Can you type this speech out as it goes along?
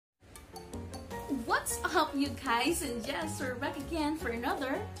What's up, you guys? And yes, we're back again for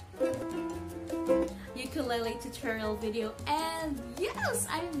another ukulele tutorial video. And yes,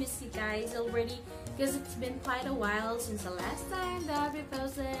 I miss you guys already because it's been quite a while since the last time that we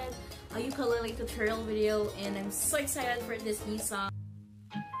posted a ukulele tutorial video, and I'm so excited for this new song.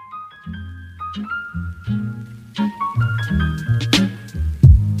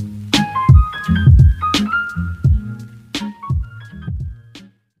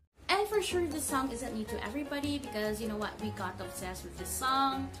 Sure, this song isn't new to everybody because you know what, we got obsessed with this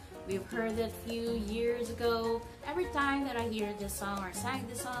song. We've heard it a few years ago. Every time that I hear this song or sang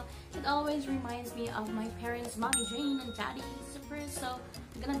this song, it always reminds me of my parents, Mommy Jane and Daddy Super. So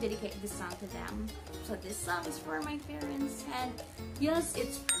I'm gonna dedicate this song to them. So this song is for my parents, and yes,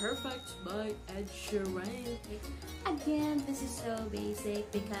 it's Perfect by Ed Sheeran. Again, this is so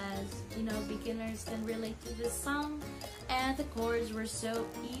basic because you know beginners can relate to this song, and the chords were so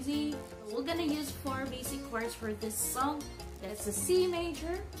easy. We're gonna use 4 basic chords for this song. That's the C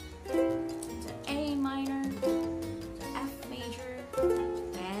major, the A minor, the F major,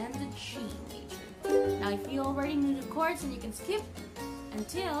 and the G major. Now if you already knew the chords, then you can skip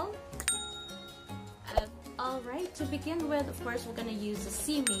until alright, to begin with, of course, we're gonna use the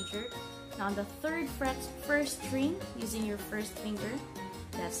C major. Now on the 3rd fret, 1st string, using your 1st finger,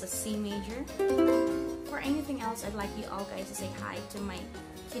 that's the C major. For anything else, I'd like you all guys to say hi to my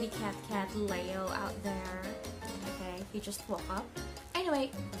kitty cat Leo out there. Okay, he just woke up.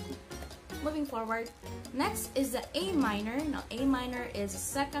 Anyway, moving forward, next is the A minor. Now A minor is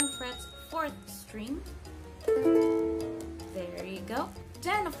the 2nd fret, 4th string. There you go.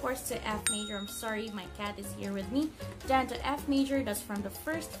 Then of course the F major. I'm sorry, my cat is here with me. Then the F major, that's from the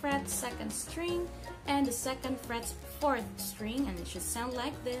 1st fret, 2nd string, and the 2nd fret, 4th string, and it should sound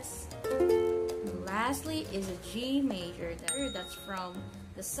like this. And lastly is a G major. That's from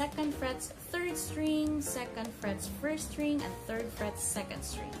the 2nd fret's 3rd string, 2nd fret's 1st string, and 3rd fret's 2nd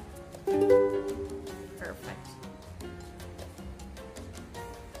string. Perfect.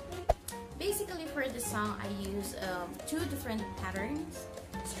 Basically for this song, I use 2 different patterns,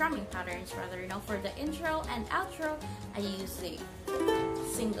 strumming patterns rather. You know, for the intro and outro, I use the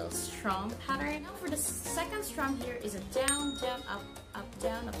single strum pattern. Now for the 2nd strum here is a down, down, up, up,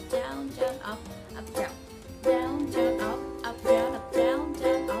 down, up, down, down, up, down, down, down, up, down, up, down,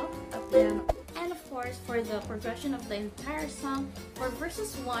 down, up, down, up. And of course, for the progression of the entire song, for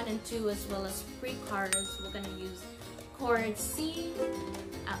verses 1 and 2 as well as pre-chorus, we're gonna use chord C,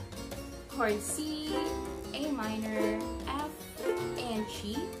 A minor, F, and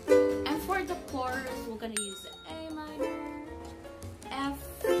G. And for the chorus, we're gonna use A minor, F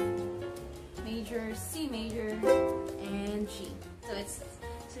major, C major, and G. So it's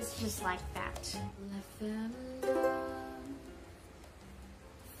just like that. Left them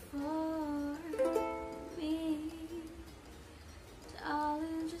alone for me,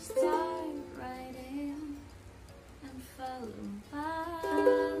 darling, just dive right in and follow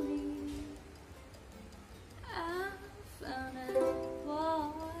my lead. I found a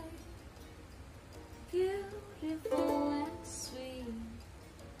boy, beautiful and sweet.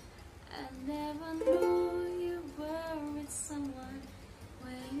 I never knew you were with someone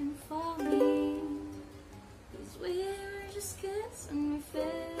waiting for me. 'Cause we were just kids and we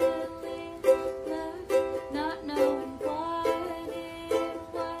fell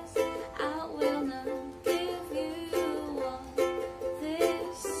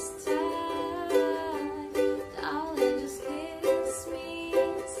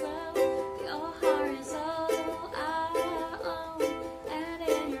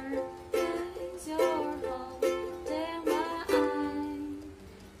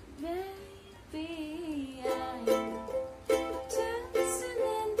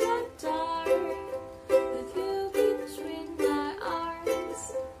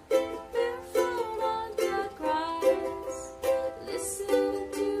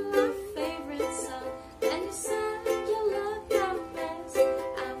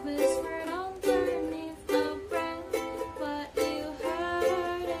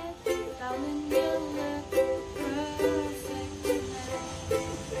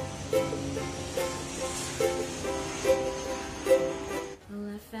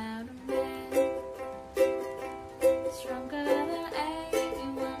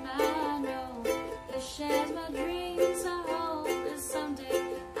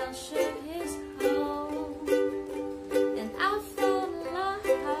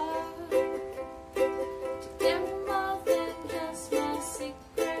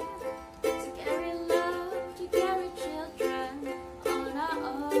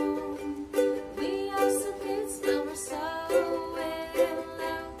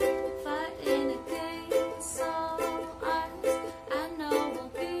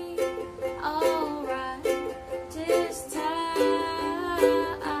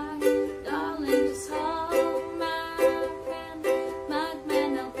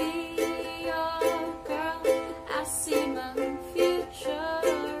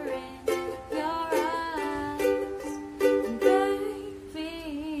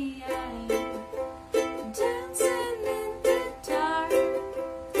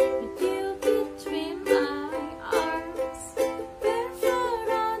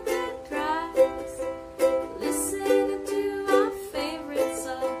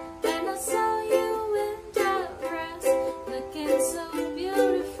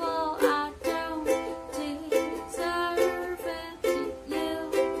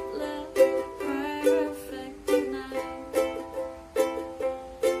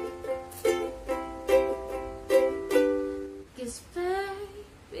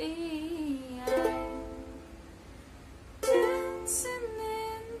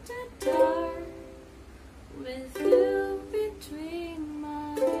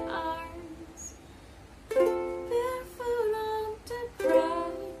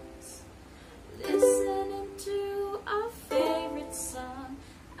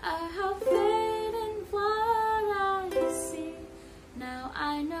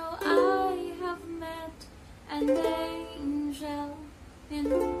in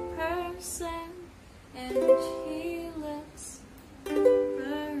person, and he looks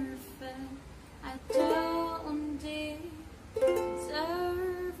perfect. I don't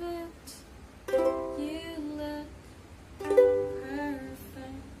deserve it. You look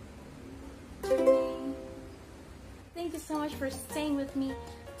perfect to me. Thank you so much for staying with me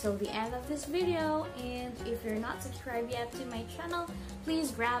till the end of this video, and if you're not subscribed yet to my channel,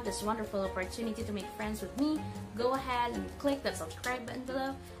 please grab this wonderful opportunity to make friends with me. Go ahead and click that subscribe button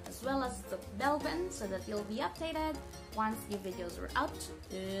below, as well as the bell button, so that you'll be updated once new videos are out.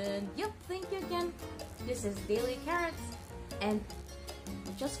 And yep, thank you again. This is Daily Carrots, and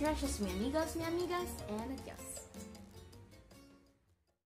just gracias, mi amigos, and adios.